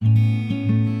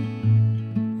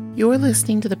You're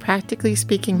listening to the Practically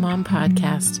Speaking Mom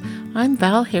podcast. I'm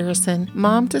Val Harrison,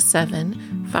 mom to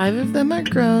 7. 5 of them are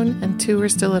grown and 2 are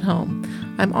still at home.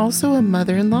 I'm also a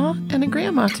mother-in-law and a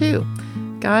grandma too.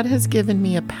 God has given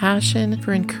me a passion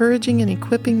for encouraging and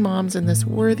equipping moms in this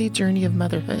worthy journey of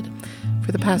motherhood.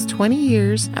 For the past 20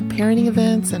 years, at parenting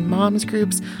events and moms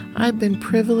groups, I've been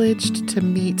privileged to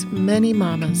meet many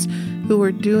mamas who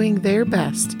are doing their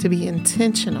best to be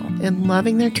intentional in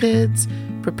loving their kids,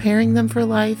 preparing them for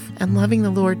life, and loving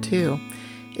the Lord too.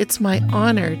 It's my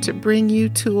honor to bring you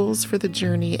tools for the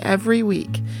journey every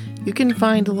week. You can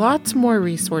find lots more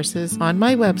resources on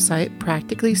my website,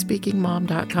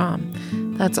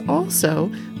 practicallyspeakingmom.com. That's also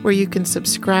where you can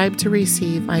subscribe to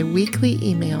receive my weekly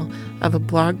email of a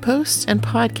blog post and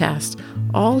podcast,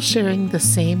 all sharing the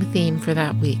same theme for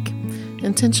that week.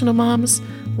 Intentional moms,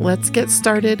 let's get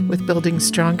started with building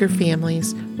stronger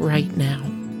families right now.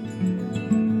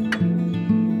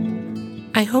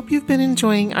 I hope you've been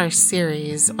enjoying our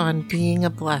series on being a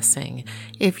blessing.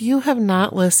 If you have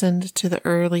not listened to the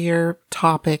earlier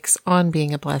topics on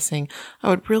being a blessing, I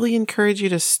would really encourage you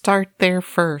to start there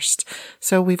first.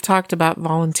 So we've talked about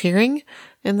volunteering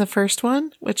in the first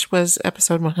one, which was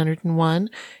episode 101.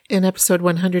 In episode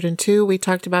 102, we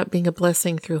talked about being a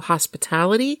blessing through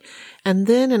hospitality. And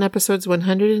then in episodes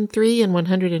 103 and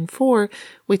 104,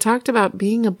 we talked about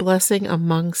being a blessing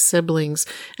among siblings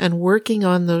and working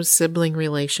on those sibling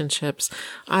relationships.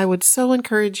 I would so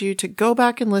encourage you to go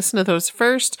back and listen to those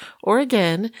first or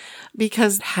again,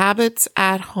 because habits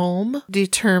at home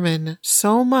determine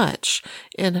so much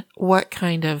in what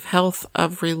kind of health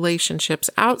of relationships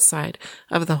outside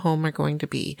of the home are going to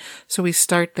be. So we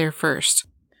start there first.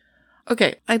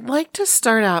 Okay, I'd like to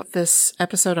start out this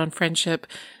episode on friendship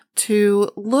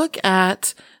to look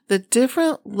at the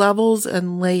different levels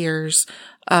and layers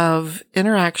of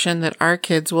interaction that our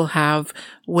kids will have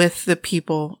with the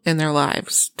people in their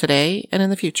lives today and in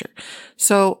the future.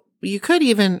 So you could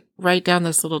even write down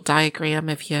this little diagram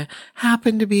if you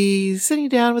happen to be sitting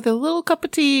down with a little cup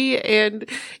of tea and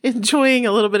enjoying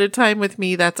a little bit of time with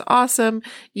me. That's awesome.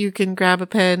 You can grab a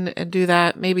pen and do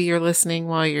that. Maybe you're listening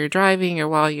while you're driving or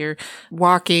while you're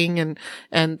walking, and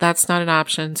that's not an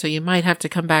option. So you might have to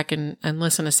come back and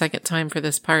listen a second time for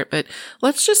this part, but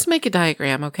let's just make a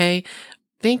diagram, okay?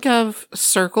 Think of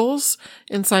circles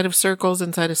inside of circles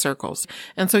inside of circles.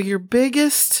 And so your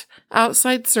biggest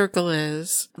outside circle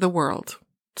is the world.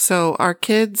 So our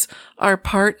kids are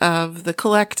part of the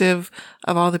collective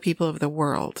of all the people of the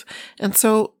world. And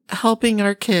so helping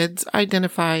our kids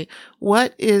identify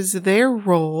what is their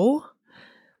role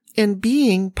in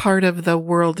being part of the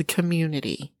world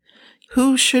community.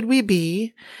 Who should we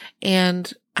be,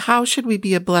 and how should we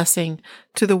be a blessing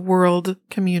to the world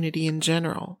community in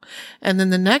general? And then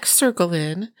the next circle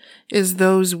in is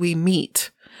those we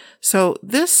meet. So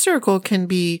this circle can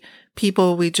be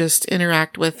people we just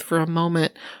interact with for a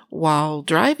moment while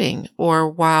driving, or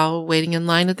while waiting in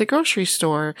line at the grocery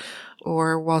store,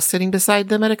 or while sitting beside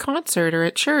them at a concert or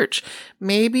at church.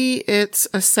 Maybe it's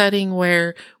a setting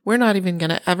where we're not even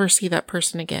going to ever see that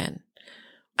person again.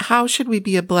 How should we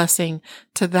be a blessing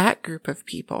to that group of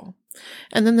people?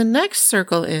 And then the next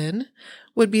circle in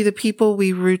would be the people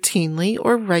we routinely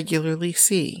or regularly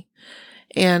see.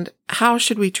 And how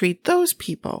should we treat those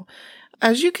people?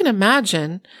 As you can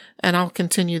imagine, and I'll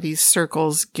continue these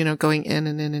circles, going in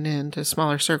and in and in to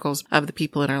smaller circles of the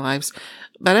people in our lives.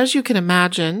 But as you can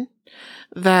imagine,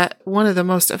 that one of the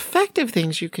most effective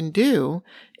things you can do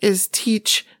is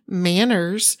teach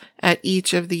manners at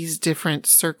each of these different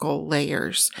circle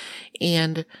layers.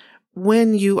 And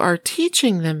when you are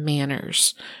teaching them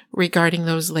manners regarding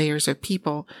those layers of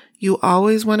people, you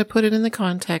always want to put it in the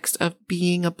context of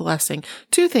being a blessing.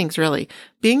 2 things, really.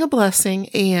 Being a blessing,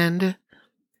 and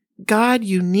God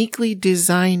uniquely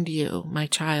designed you, my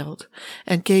child,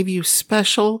 and gave you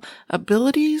special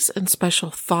abilities and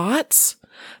special thoughts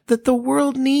that the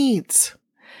world needs.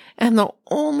 And the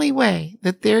only way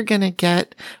that they're going to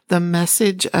get the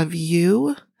message of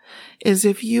you is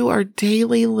if you are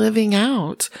daily living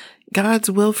out God's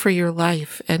will for your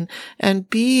life, and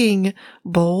being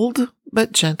bold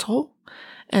but gentle,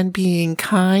 and being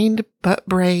kind but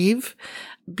brave,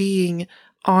 being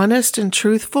honest and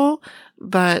truthful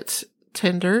but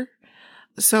tender.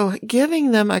 So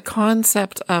giving them a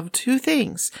concept of 2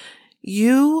 things.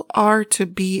 You are to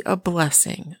be a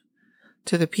blessing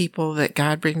to the people that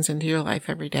God brings into your life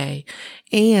every day.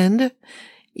 And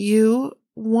you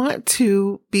want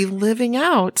to be living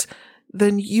out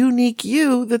the unique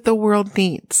you that the world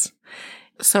needs.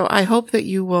 So I hope that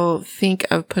you will think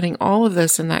of putting all of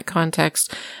this in that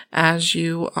context as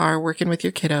you are working with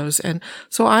your kiddos. And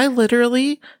so I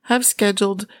literally have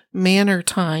scheduled manner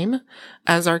time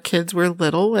as our kids were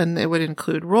little, and it would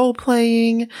include role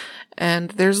playing. And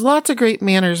there's lots of great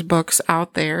manners books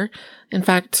out there. In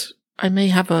fact, I may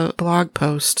have a blog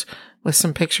post with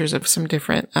some pictures of some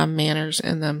different manners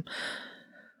in them.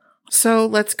 So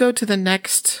let's go to the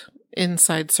next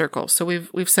inside circle. So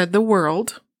we've said the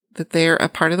world, that they're a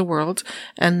part of the world.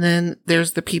 And then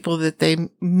there's the people that they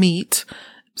meet.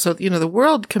 So, the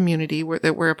world community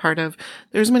that we're a part of,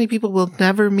 there's many people we'll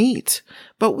never meet,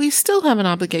 but we still have an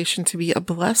obligation to be a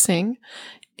blessing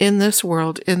in this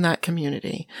world, in that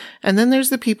community. And then there's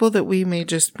the people that we may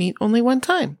just meet only one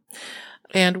time.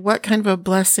 And what kind of a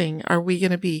blessing are we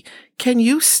going to be? Can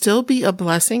you still be a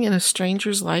blessing in a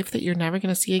stranger's life that you're never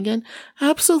going to see again?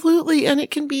 Absolutely. And it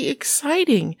can be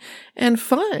exciting and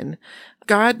fun.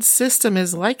 God's system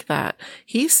is like that.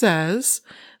 He says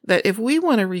that if we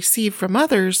want to receive from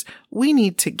others, we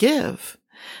need to give.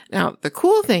 Now, the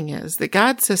cool thing is that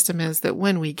God's system is that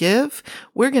when we give,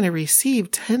 we're going to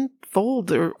receive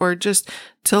tenfold or just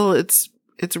till it's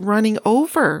running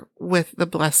over with the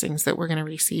blessings that we're going to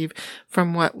receive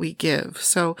from what we give.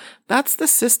 So that's the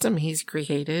system He's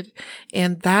created.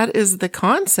 And that is the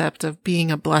concept of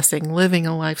being a blessing, living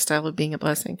a lifestyle of being a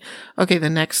blessing. Okay, the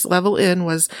next level in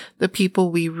was the people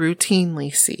we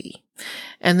routinely see.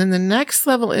 And then the next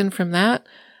level in from that,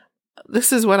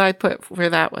 this is what I put for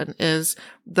that one, is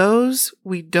those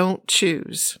we don't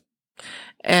choose.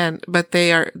 But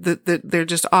they're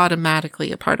just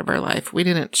automatically a part of our life. We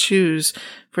didn't choose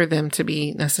for them to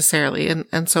be necessarily.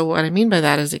 And so what I mean by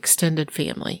that is extended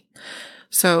family.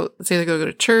 So say they go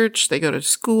to church, they go to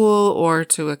school or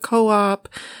to a co-op.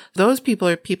 Those people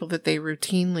are people that they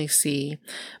routinely see,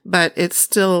 but it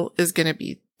still is going to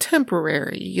be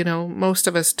temporary. Most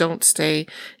of us don't stay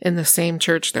in the same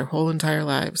church their whole entire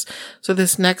lives. So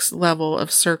this next level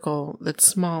of circle that's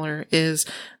smaller is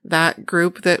that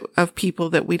group of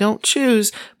people that we don't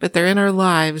choose, but they're in our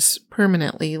lives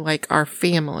permanently, like our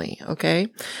family, okay?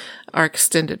 Our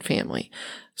extended family.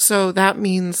 So that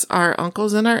means our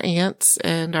uncles and our aunts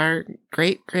and our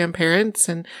great grandparents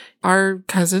and our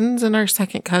cousins and our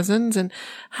second cousins. And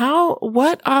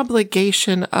what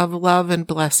obligation of love and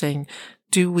blessing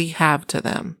do we have to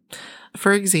them?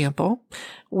 For example,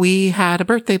 we had a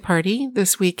birthday party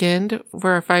this weekend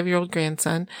for our 5-year-old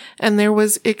grandson, and there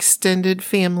was extended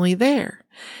family there,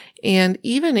 and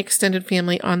even extended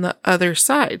family on the other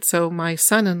side. So my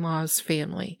son-in-law's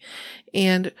family,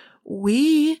 and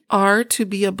we are to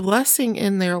be a blessing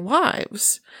in their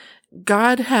lives.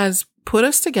 God has put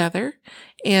us together,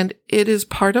 and it is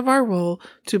part of our role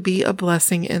to be a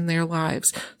blessing in their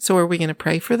lives. So are we going to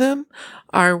pray for them?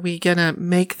 Are we going to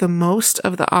make the most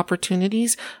of the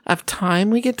opportunities of time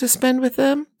we get to spend with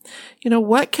them?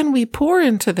 What can we pour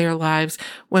into their lives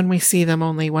when we see them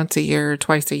only once a year or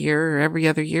twice a year or every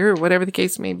other year or whatever the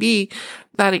case may be?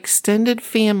 That extended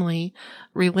family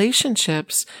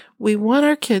relationships, we want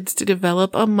our kids to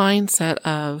develop a mindset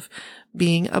of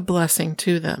being a blessing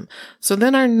to them. So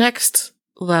then our next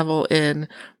level in,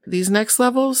 these next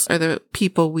levels are the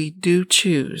people we do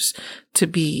choose to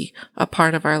be a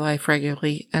part of our life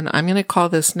regularly. And I'm going to call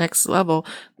this next level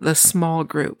the small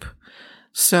group.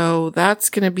 So that's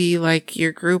going to be like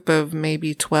your group of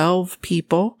maybe 12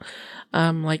 people.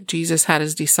 Like Jesus had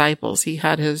his disciples. He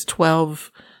had his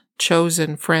 12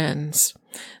 chosen friends.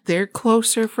 They're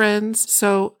closer friends.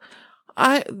 So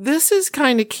this is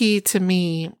kind of key to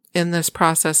me in this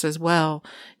process as well.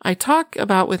 I talk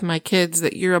about with my kids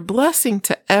that you're a blessing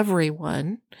to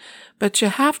everyone, but you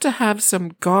have to have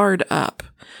some guard up.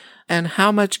 And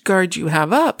how much guard you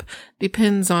have up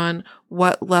depends on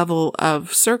what level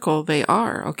of circle they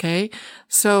are, okay?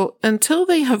 So until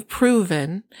they have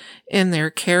proven in their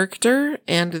character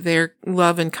and their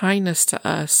love and kindness to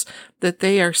us that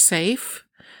they are safe,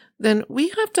 then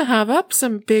we have to have up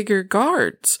some bigger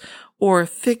guards or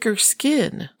thicker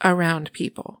skin around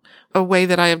people. A way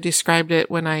that I have described it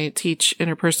when I teach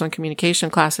interpersonal communication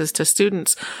classes to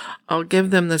students, I'll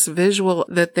give them this visual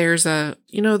that there's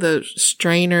the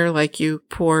strainer, like you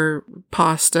pour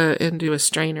pasta into a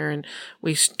strainer and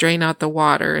we strain out the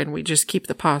water and we just keep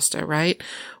the pasta, right?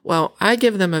 Well, I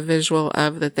give them a visual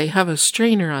of that they have a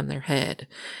strainer on their head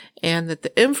and that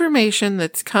the information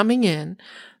that's coming in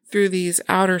through these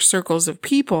outer circles of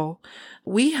people,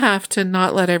 we have to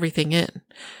not let everything in.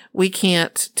 We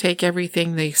can't take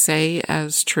everything they say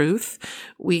as truth.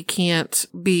 We can't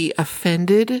be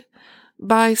offended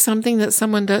by something that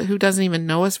someone who doesn't even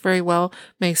know us very well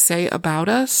may say about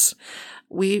us.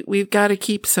 we've got to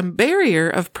keep some barrier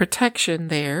of protection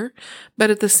there. But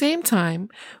at the same time,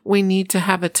 we need to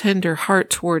have a tender heart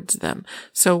towards them.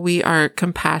 So we are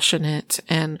compassionate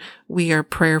and we are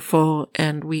prayerful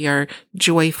and we are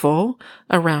joyful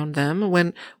around them.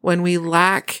 When we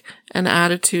lack an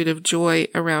attitude of joy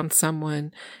around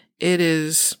someone, it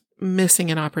is missing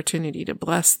an opportunity to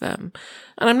bless them.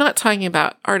 And I'm not talking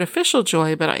about artificial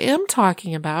joy, but I am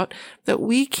talking about that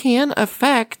we can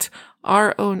affect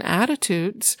our own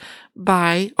attitudes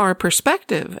by our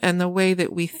perspective and the way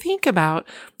that we think about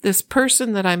this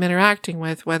person that I'm interacting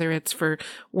with, whether it's for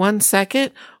 1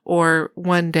 second or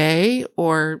 1 day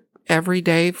or every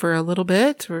day for a little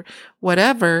bit or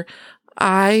whatever.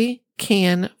 I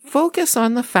can focus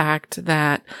on the fact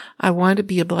that I want to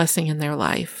be a blessing in their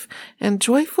life. And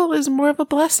joyful is more of a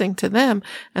blessing to them.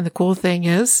 And the cool thing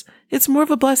is, it's more of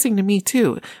a blessing to me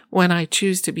too. When I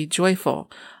choose to be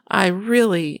joyful, I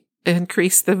really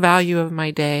increase the value of my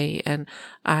day and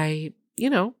I,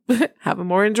 have a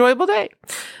more enjoyable day.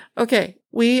 Okay.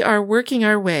 We are working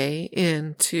our way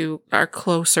into our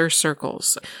closer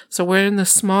circles. So we're in the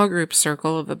small group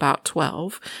circle of about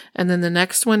 12. And then the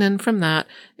next one in from that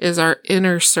is our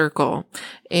inner circle.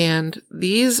 And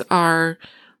these are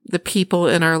the people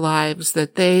in our lives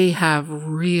that they have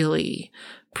really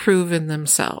proven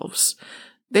themselves.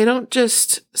 They don't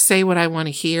just say what I want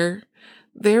to hear.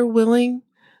 They're willing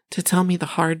to tell me the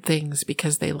hard things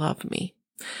because they love me.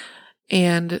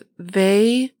 And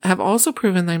they have also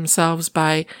proven themselves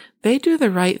by they do the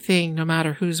right thing no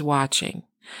matter who's watching.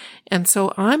 And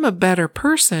so I'm a better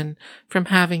person from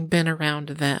having been around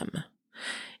them.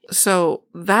 So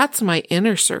that's my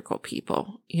inner circle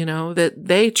people, that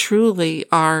they truly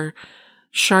are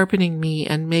sharpening me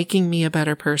and making me a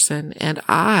better person. And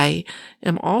I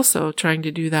am also trying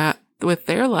to do that with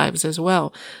their lives as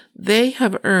well. They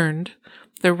have earned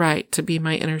the right to be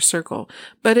my inner circle.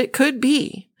 But it could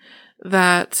be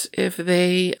that if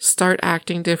they start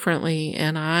acting differently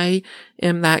and I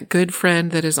am that good friend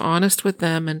that is honest with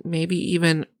them and maybe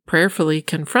even prayerfully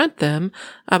confront them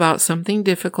about something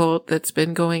difficult that's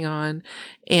been going on,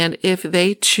 and if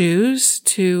they choose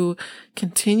to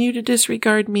continue to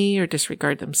disregard me or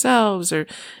disregard themselves or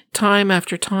time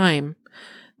after time,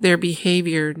 their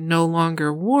behavior no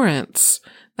longer warrants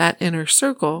that inner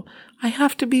circle, I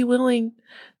have to be willing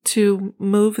to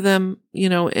move them,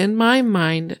 in my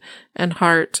mind and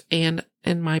heart and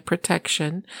in my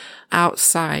protection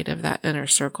outside of that inner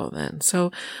circle then.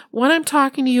 So what I'm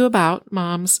talking to you about,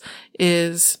 moms,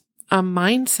 is a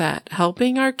mindset,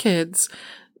 helping our kids,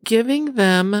 giving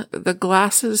them the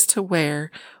glasses to wear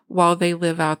while they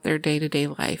live out their day-to-day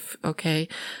life. Okay.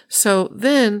 So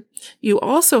then you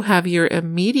also have your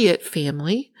immediate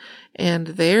family, and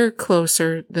they're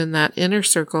closer than that inner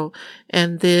circle.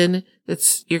 And then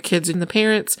it's your kids and the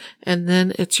parents, and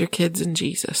then it's your kids and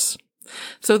Jesus.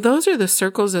 So those are the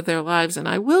circles of their lives. And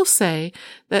I will say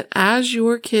that as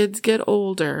your kids get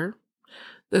older,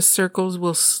 the circles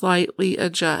will slightly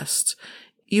adjust.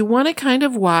 You want to kind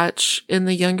of watch in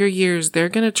the younger years, they're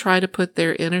going to try to put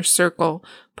their inner circle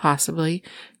possibly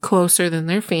closer than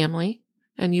their family.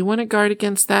 And you want to guard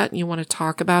against that. And you want to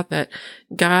talk about that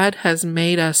God has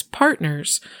made us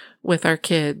partners with our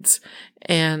kids,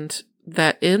 and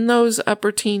that in those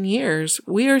upper teen years,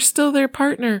 we are still their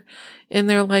partner in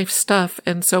their life stuff.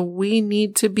 And so we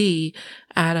need to be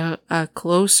at a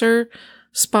closer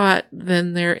spot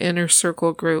than their inner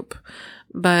circle group.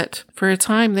 But for a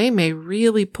time, they may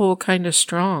really pull kind of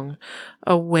strong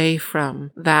away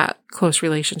from that close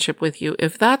relationship with you.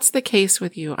 If that's the case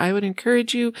with you, I would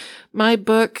encourage you, my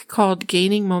book called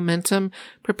Gaining Momentum,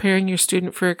 Preparing Your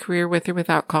Student for a Career with or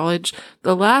Without College.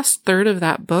 The last third of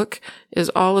that book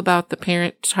is all about the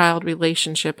parent-child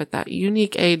relationship at that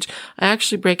unique age. I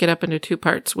actually break it up into 2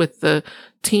 parts, with the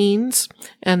teens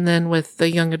and then with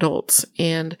the young adults,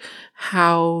 and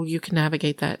how you can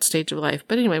navigate that stage of life.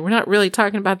 But anyway, we're not really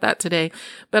talking about that today,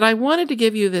 but I wanted to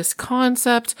give you this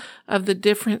concept of the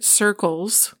different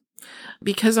circles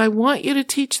because I want you to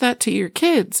teach that to your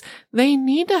kids. They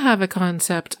need to have a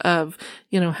concept of,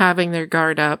 having their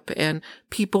guard up, and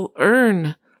people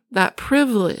earn that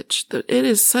privilege. That it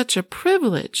is such a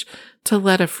privilege to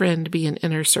let a friend be an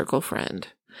inner circle friend.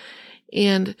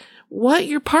 And what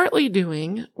you're partly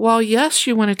doing, while yes,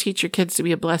 you want to teach your kids to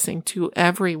be a blessing to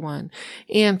everyone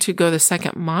and to go the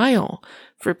second mile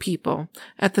for people,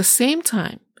 at the same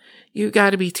time, you got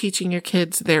to be teaching your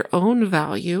kids their own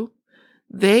value.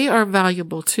 They are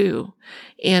valuable too.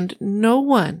 And no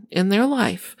one in their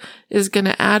life is going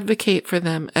to advocate for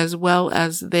them as well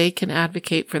as they can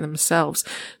advocate for themselves.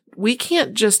 we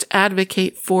can't just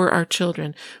advocate for our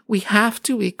children. We have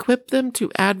to equip them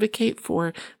to advocate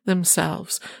for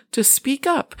themselves, to speak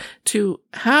up, to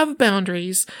have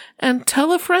boundaries, and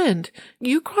tell a friend,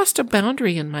 you crossed a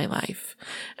boundary in my life,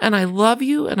 and I love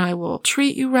you and I will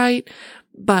treat you right,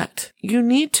 but you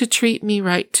need to treat me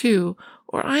right too,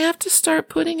 or I have to start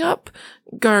putting up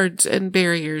guards and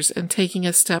barriers and taking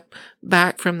a step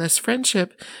back from this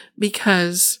friendship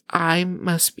because I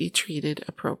must be treated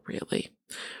appropriately.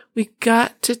 We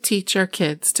got to teach our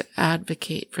kids to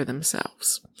advocate for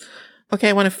themselves. Okay,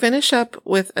 I want to finish up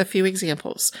with a few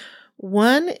examples.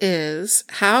 One is,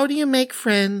 how do you make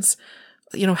friends?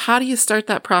 How do you start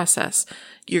that process?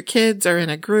 Your kids are in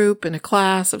a group, in a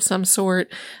class of some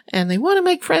sort, and they want to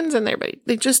make friends in there, but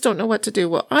they just don't know what to do.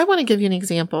 Well, I want to give you an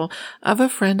example of a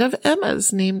friend of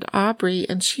Emma's named Aubrey,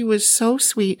 and she was so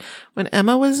sweet. When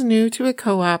Emma was new to a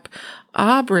co-op,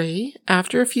 Aubrey,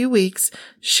 after a few weeks,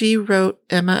 she wrote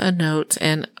Emma a note,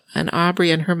 and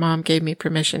Aubrey and her mom gave me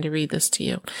permission to read this to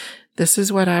you. This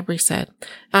is what Aubrey said.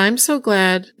 I'm so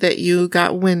glad that you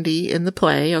got Wendy in the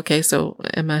play. Okay, so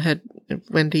Emma had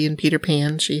Wendy and Peter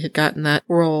Pan. She had gotten that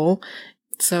role.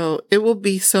 So it will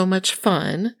be so much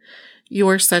fun.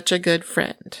 You're such a good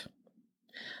friend.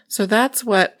 So that's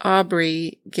what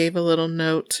Aubrey gave a little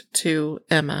note to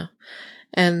Emma.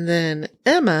 And then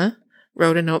Emma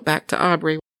wrote a note back to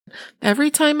Aubrey. Every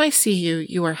time I see you,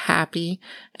 you are happy,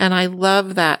 and I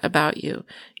love that about you.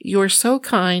 You are so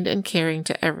kind and caring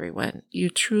to everyone. You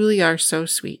truly are so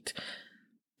sweet.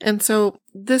 And so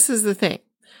this is the thing.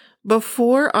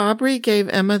 Before Aubrey gave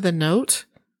Emma the note,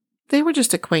 they were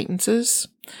just acquaintances.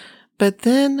 But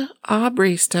then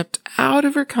Aubrey stepped out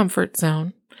of her comfort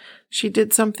zone. She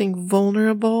did something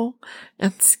vulnerable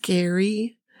and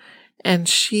scary, and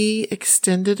she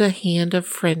extended a hand of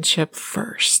friendship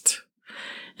first.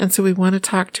 And so we want to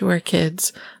talk to our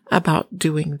kids about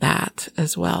doing that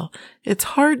as well. It's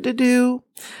hard to do,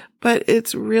 but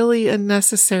it's really a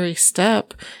necessary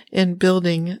step in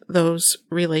building those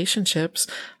relationships.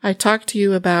 I talked to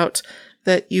you about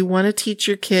that you want to teach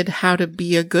your kid how to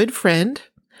be a good friend,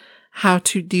 how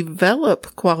to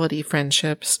develop quality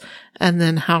friendships, and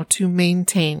then how to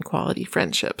maintain quality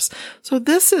friendships. So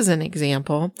this is an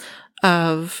example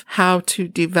of how to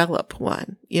develop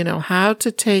one, how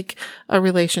to take a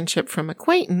relationship from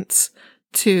acquaintance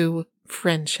to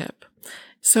friendship.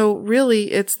 So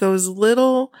really, it's those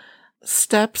little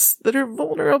steps that are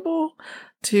vulnerable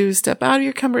to step out of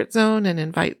your comfort zone and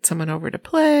invite someone over to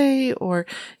play, or,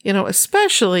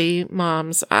 especially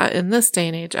moms, in this day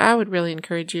and age, I would really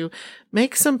encourage you,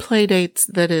 make some play dates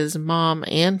that is mom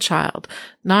and child,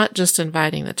 not just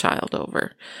inviting the child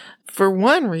over. For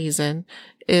one reason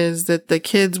is that the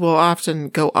kids will often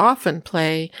go off and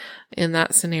play in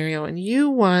that scenario, and you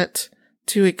want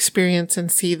to experience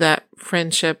and see that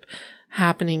friendship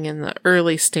happening in the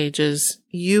early stages.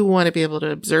 You want to be able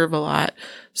to observe a lot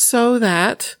so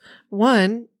that,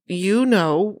 one, you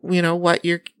know what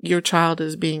your child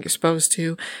is being exposed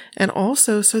to, and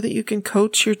also so that you can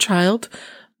coach your child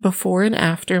before and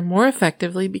after more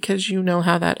effectively because you know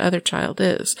how that other child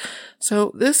is.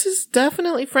 So this is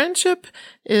definitely, friendship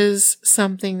is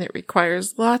something that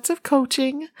requires lots of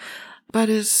coaching, but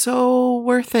is so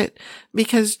worth it,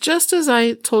 because just as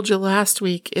I told you last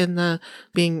week in the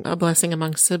Being a Blessing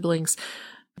Among Siblings,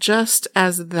 just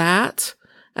as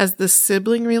the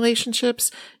sibling relationships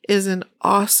is an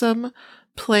awesome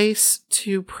place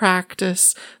to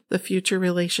practice the future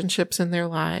relationships in their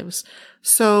lives,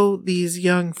 so these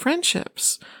young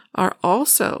friendships are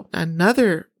also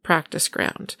another practice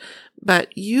ground.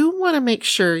 But you want to make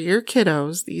sure your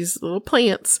kiddos, these little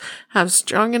plants, have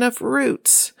strong enough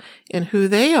roots in who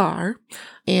they are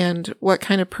and what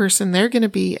kind of person they're going to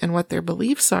be and what their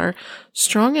beliefs are,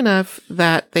 strong enough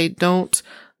that they don't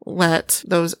let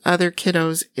those other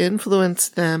kiddos influence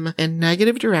them in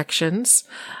negative directions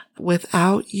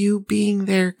without you being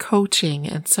there coaching.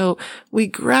 And so we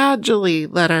gradually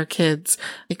let our kids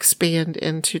expand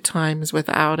into times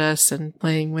without us and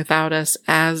playing without us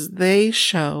as they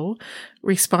show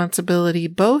responsibility,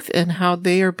 both in how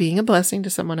they are being a blessing to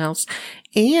someone else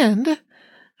and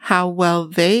how well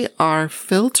they are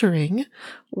filtering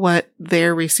what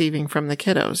they're receiving from the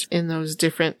kiddos in those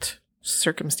different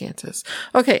circumstances.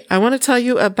 Okay, I want to tell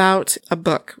you about a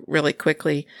book really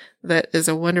quickly that is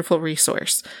a wonderful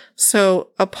resource. So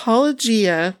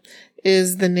Apologia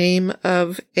is the name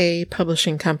of a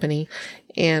publishing company,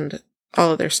 and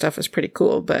all of their stuff is pretty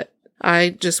cool, but I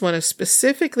just want to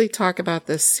specifically talk about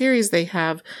this series they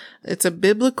have. It's a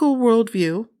biblical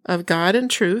worldview of God and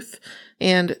truth,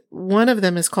 and one of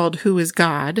them is called Who is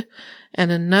God?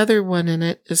 and another one in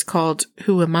it is called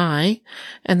Who Am I?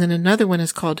 And then another one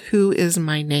is called Who is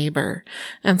My Neighbor?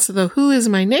 And so the Who is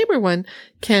My Neighbor one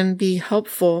can be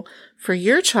helpful for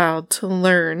your child to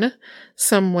learn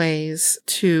some ways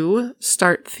to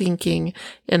start thinking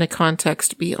in a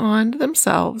context beyond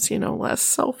themselves, less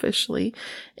selfishly.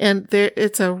 And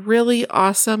it's a really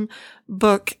awesome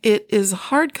book. It is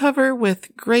hardcover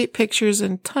with great pictures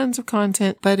and tons of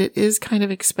content, but it is kind of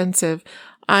expensive.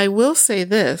 I will say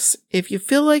this, if you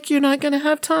feel like you're not going to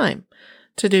have time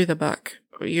to do the book,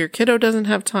 your kiddo doesn't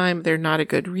have time, they're not a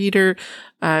good reader,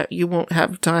 you won't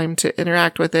have time to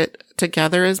interact with it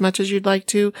together as much as you'd like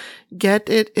to, get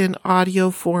it in audio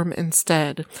form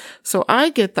instead. So I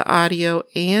get the audio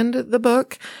and the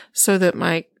book so that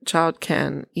my child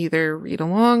can either read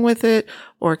along with it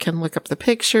or can look up the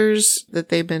pictures that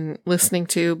they've been listening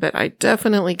to, but I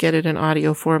definitely get it in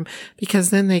audio form because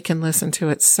then they can listen to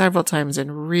it several times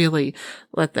and really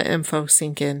let the info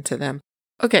sink into them.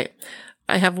 Okay.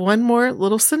 I have one more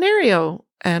little scenario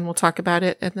and we'll talk about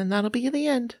it and then that'll be the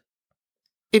end.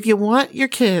 If you want your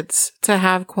kids to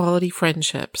have quality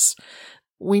friendships,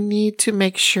 we need to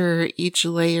make sure each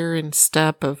layer and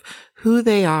step of who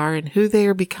they are and who they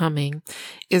are becoming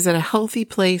is at a healthy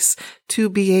place to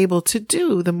be able to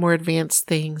do the more advanced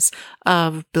things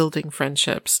of building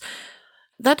friendships.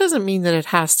 That doesn't mean that it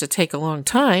has to take a long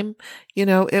time.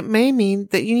 It may mean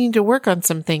that you need to work on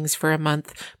some things for a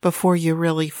month before you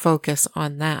really focus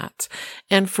on that.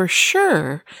 And for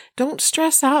sure, don't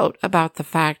stress out about the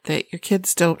fact that your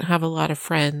kids don't have a lot of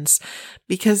friends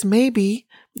because maybe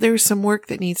there's some work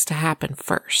that needs to happen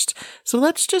first. So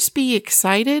let's just be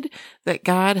excited that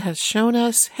God has shown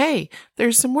us, hey,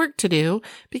 there's some work to do,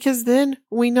 because then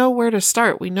we know where to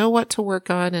start. We know what to work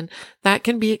on, and that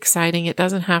can be exciting. It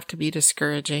doesn't have to be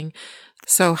discouraging.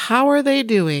 So how are they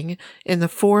doing in the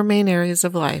 4 main areas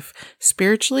of life?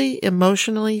 Spiritually,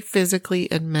 emotionally,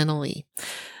 physically, and mentally.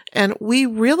 And we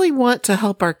really want to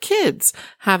help our kids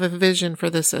have a vision for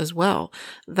this as well,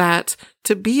 that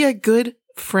to be a good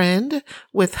friend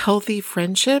with healthy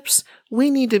friendships, we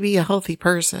need to be a healthy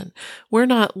person. We're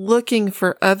not looking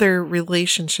for other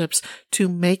relationships to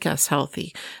make us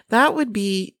healthy. That would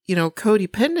be,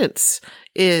 codependence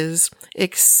is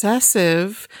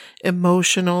excessive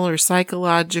emotional or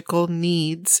psychological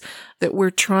needs that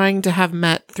we're trying to have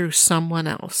met through someone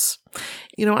else.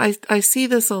 I see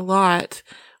this a lot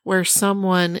where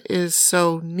someone is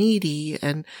so needy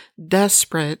and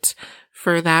desperate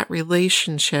for that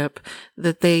relationship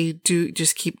that they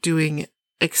just keep doing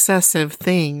excessive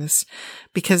things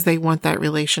because they want that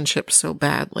relationship so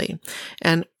badly.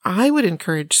 And I would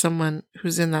encourage someone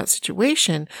who's in that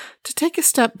situation to take a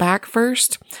step back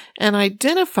first and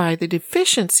identify the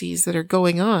deficiencies that are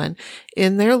going on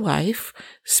in their life,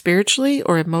 spiritually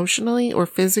or emotionally or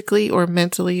physically or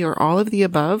mentally or all of the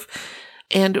above,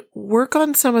 and work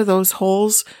on some of those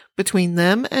holes between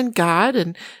them and God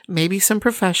and maybe some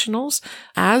professionals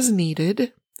as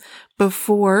needed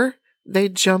before they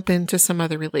jump into some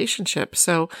other relationship.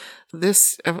 So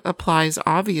this applies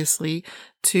obviously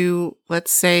to,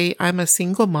 let's say I'm a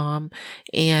single mom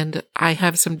and I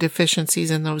have some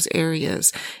deficiencies in those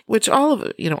areas, which all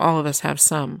of us have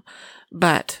some.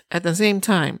 But at the same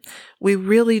time, we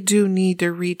really do need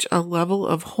to reach a level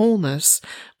of wholeness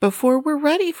before we're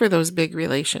ready for those big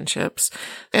relationships.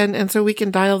 And so we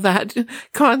can dial that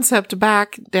concept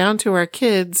back down to our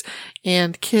kids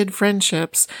and kid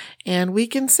friendships. And we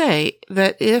can say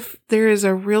that if there is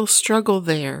a real struggle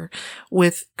there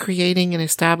with creating and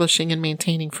establishing and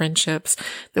maintaining friendships,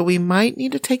 that we might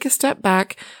need to take a step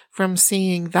back from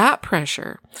seeing that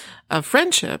pressure of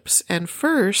friendships and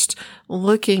first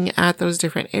looking at those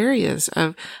different areas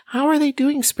of how are they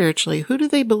doing spiritually? Who do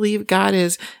they believe God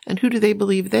is and who do they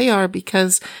believe they are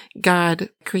because God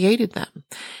created them?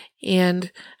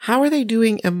 And how are they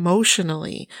doing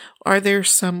emotionally? Are there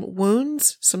some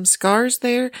wounds, some scars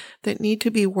there that need to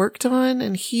be worked on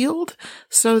and healed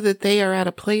so that they are at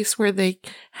a place where they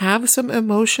have some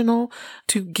emotional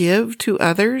to give to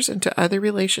others and to other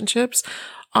relationships?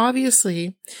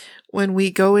 Obviously, when we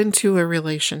go into a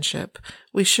relationship,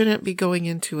 we shouldn't be going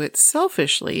into it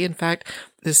selfishly. In fact,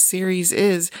 this series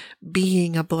is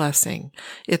being a blessing.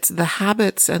 It's the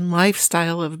habits and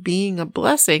lifestyle of being a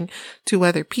blessing to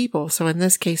other people. So in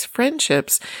this case,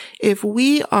 friendships, if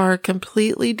we are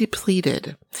completely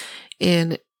depleted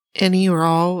in any or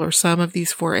all or some of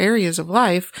these 4 areas of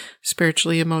life,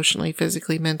 spiritually, emotionally,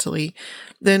 physically, mentally,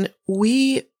 then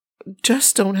we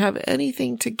just don't have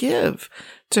anything to give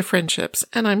to friendships.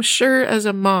 And I'm sure as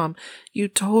a mom, you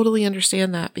totally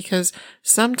understand that because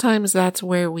sometimes that's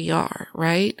where we are,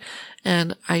 right?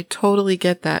 And I totally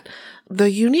get that. The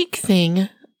unique thing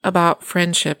about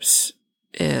friendships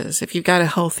is, if you've got a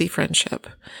healthy friendship,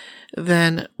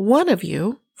 then one of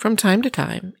you from time to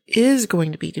time is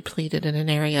going to be depleted in an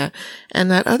area, and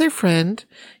that other friend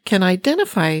can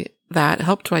identify that,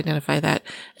 help to identify that,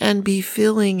 and be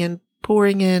filling and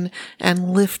pouring in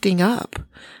and lifting up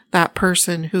that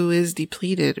person who is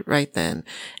depleted right then.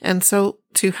 And so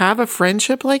to have a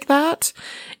friendship like that,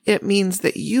 it means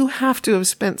that you have to have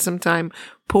spent some time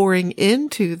pouring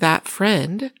into that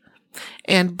friend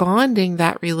and bonding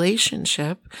that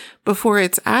relationship before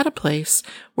it's at a place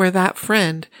where that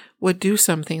friend would do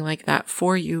something like that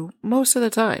for you most of the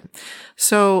time.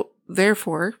 So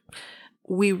therefore,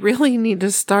 we really need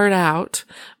to start out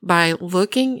by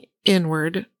looking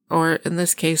inward, or in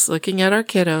this case, looking at our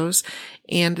kiddos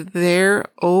and their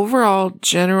overall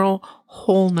general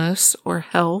wholeness or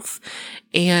health,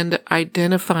 and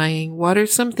identifying what are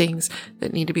some things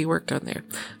that need to be worked on there.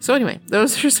 So anyway,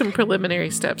 those are some preliminary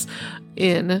steps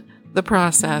in the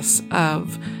process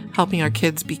of helping our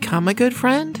kids become a good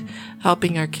friend,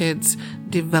 helping our kids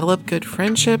develop good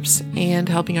friendships, and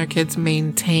helping our kids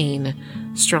maintain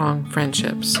strong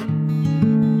friendships.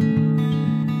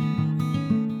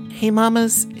 Hey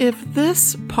mamas, if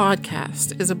this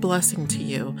podcast is a blessing to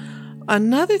you,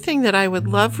 another thing that I would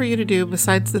love for you to do,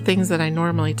 besides the things that I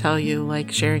normally tell you,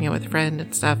 like sharing it with a friend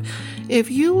and stuff, if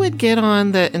you would get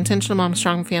on the Intentional Mom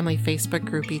Strong Family Facebook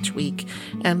group each week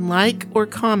and like or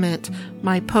comment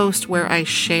my post where I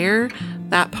share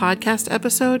that podcast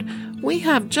episode, we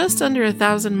have just under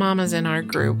 1,000 mamas in our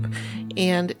group.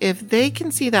 And if they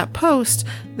can see that post,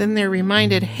 then they're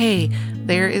reminded, hey,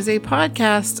 there is a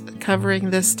podcast covering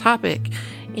this topic.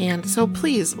 And so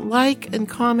please like and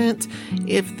comment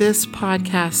if this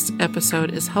podcast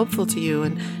episode is helpful to you,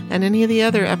 and any of the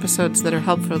other episodes that are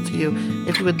helpful to you.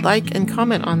 If you would like and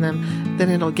comment on them, then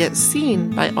it'll get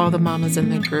seen by all the mamas in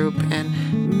the group,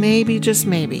 and maybe, just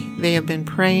maybe, they have been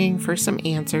praying for some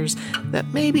answers that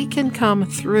maybe can come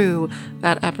through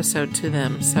that episode to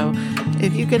them. So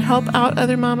if you could help out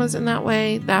other mamas in that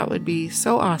way, that would be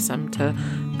so awesome to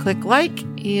click like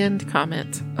and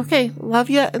comment. Okay,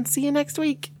 love ya and see you next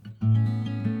week.